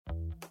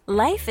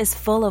Life is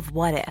full of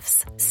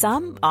what-ifs.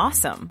 Some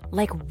awesome,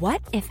 like what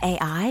if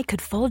AI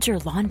could fold your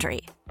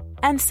laundry?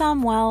 And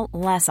some, well,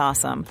 less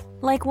awesome,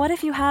 like what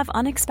if you have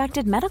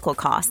unexpected medical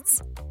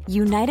costs?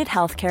 United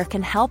Healthcare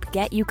can help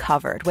get you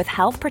covered with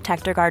Health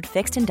Protector Guard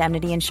fixed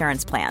indemnity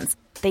insurance plans.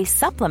 They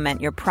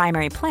supplement your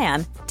primary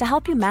plan to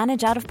help you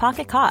manage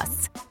out-of-pocket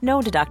costs.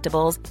 No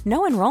deductibles,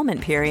 no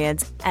enrollment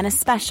periods, and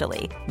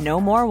especially no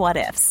more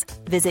what-ifs.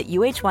 Visit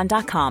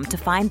uh1.com to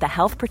find the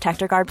Health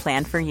Protector Guard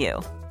plan for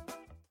you.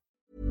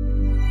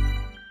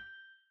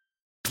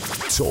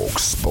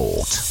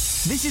 talkSPORT.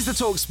 This is the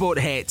talkSPORT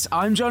hit.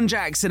 I'm John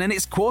Jackson, and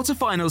it's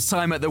quarter-finals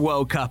time at the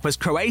World Cup as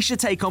Croatia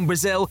take on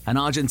Brazil and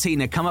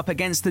Argentina come up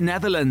against the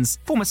Netherlands.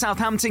 Former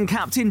Southampton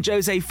captain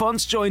Jose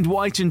Fontes joined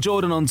White and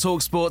Jordan on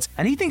talkSPORT,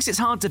 and he thinks it's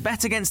hard to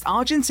bet against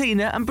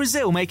Argentina and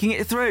Brazil making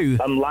it through.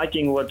 I'm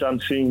liking what I'm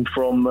seeing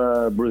from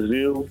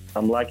Brazil.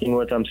 I'm liking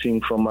what I'm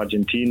seeing from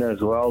Argentina as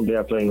well. They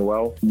are playing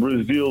well.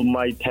 Brazil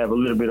might have a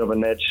little bit of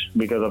an edge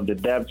because of the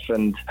depth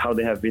and how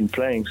they have been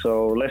playing,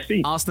 so let's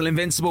see. Arsenal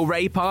invincible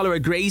Ray Parlour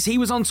agrees. He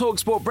was on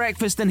talkSPORT Breakfast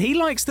and he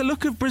likes the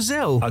look of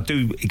Brazil. I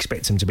do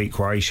expect them to beat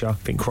Croatia. I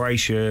think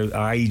Croatia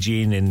are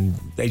ageing and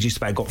they just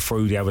about got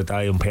through the other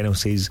day on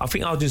penalties. I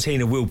think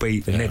Argentina will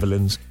beat the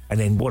Netherlands. And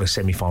then what a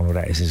semi-final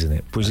that is, isn't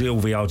it? Brazil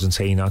v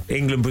Argentina.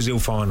 England-Brazil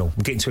final.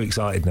 I'm getting too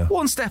excited now.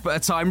 One step at a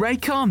time, Ray.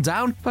 Calm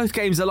down. Both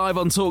games are live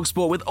on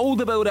talkSPORT with all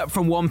the build-up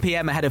from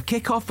 1pm ahead of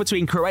kick-off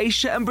between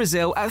Croatia and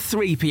Brazil at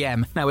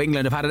 3pm. Now,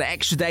 England have had an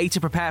extra day to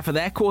prepare for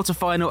their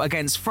quarter-final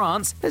against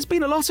France. There's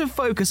been a lot of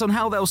focus on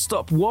how they'll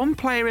stop one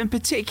player in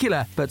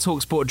particular, but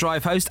talkSPORT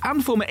Drive host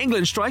and former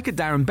England striker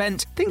Darren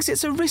Bent thinks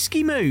it's a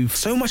risky move.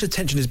 So much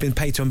attention has been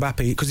paid to Mbappe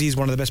because he's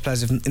one of the best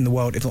players in the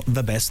world, if not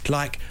the best.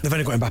 Like, they've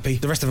only got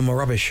Mbappe. The rest of them are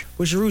rubbish.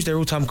 Well, Giroud's their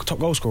all-time top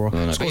goal scorer.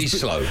 No, but he's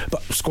slow.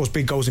 But scores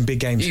big goals in big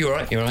games. You're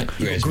right. You've got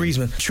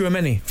Griezmann,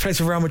 Tchouameni, plays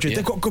for Real Madrid. Yeah.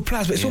 They've got good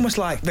players, but it's almost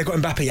like they've got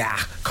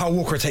Mbappe. Kyle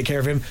Walker will take care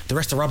of him. The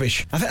rest are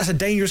rubbish. I think that's a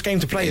dangerous game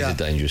to play. It's a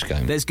dangerous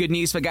game. There's good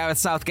news for Gareth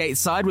Southgate's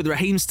side with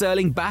Raheem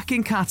Sterling back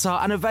in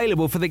Qatar and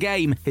available for the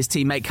game. His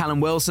teammate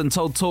Callum Wilson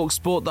told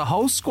talkSPORT the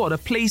whole squad are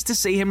pleased to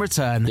see him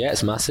return. Yeah,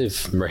 it's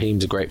massive.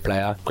 Raheem's a great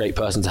player, great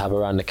person to have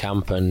around the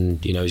camp,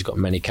 and he's got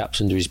many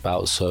caps under his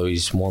belt, so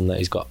he's one that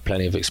he's got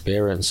plenty of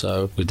experience.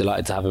 So we're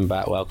delighted to have him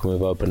back, welcome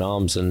with open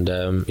arms, and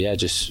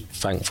just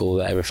thankful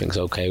that everything's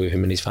okay with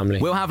him and his family.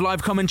 We'll have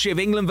live commentary of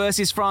England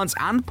versus France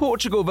and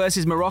Portugal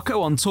versus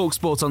Morocco on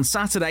talkSPORT on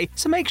Saturday,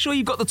 so make sure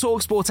you've got the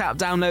talkSPORT app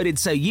downloaded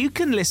so you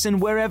can listen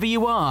wherever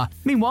you are.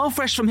 Meanwhile,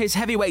 fresh from his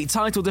heavyweight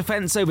title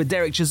defence over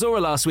Derek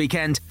Chisora last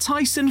weekend,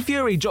 Tyson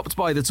Fury dropped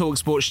by the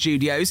talkSPORT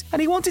studios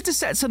and he wanted to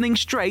set something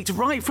straight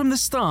right from the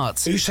start.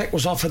 Usyk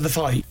was offered the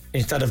fight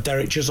instead of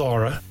Derek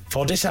Chisora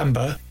for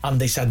December,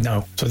 and they said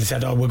no. So they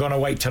said, we're going to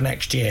wait till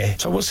next year.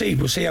 So we'll see.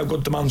 We'll see how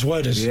good the man's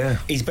word is. Yeah.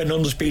 He's been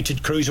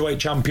undisputed cruiserweight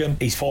champion.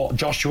 He's fought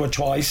Joshua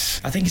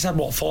twice. I think he's had,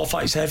 4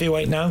 fights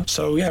heavyweight now?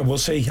 So, yeah, we'll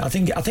see. I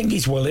think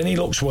he's willing. He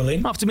looks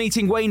willing. After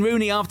meeting Wayne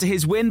Rooney after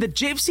his win, the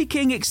Gypsy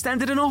King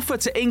extended an offer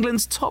to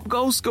England's top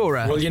goal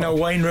scorer. Well,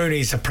 Wayne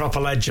Rooney's a proper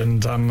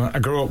legend, and I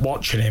grew up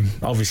watching him,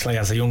 obviously,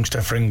 as a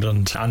youngster for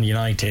England and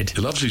United.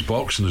 He loves his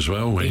boxing as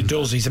well, Wayne. He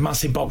does. He's a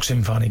massive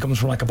boxing fan. He comes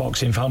from, a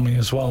boxing family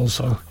as well,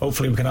 so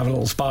hopefully we can have a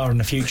little spar in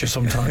the future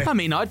sometime. I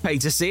mean, I'd pay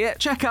to see it.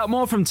 Check out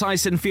more from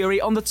Tyson Fury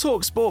on the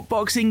talkSPORT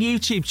Boxing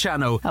YouTube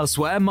channel.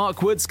 Elsewhere,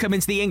 Mark Wood's come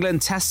into the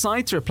England Test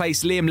side to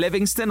replace Liam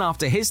Livingstone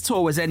after his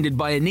tour was ended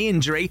by a knee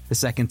injury. The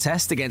second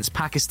Test against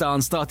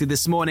Pakistan started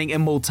this morning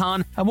in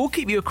Multan, and we'll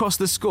keep you across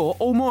the score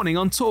all morning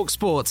on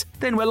talkSPORT.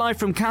 Then we're live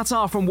from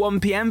Qatar from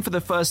 1pm for the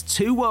first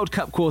 2 World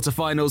Cup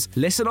quarterfinals.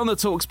 Listen on the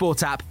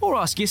talkSPORT app or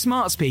ask your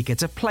smart speaker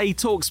to play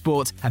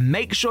talkSPORT, and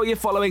make sure you're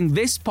following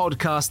this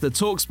podcast, the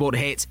talkSPORT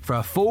hit, for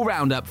a full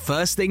roundup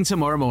first thing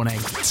tomorrow morning.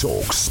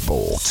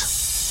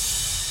 talkSPORT.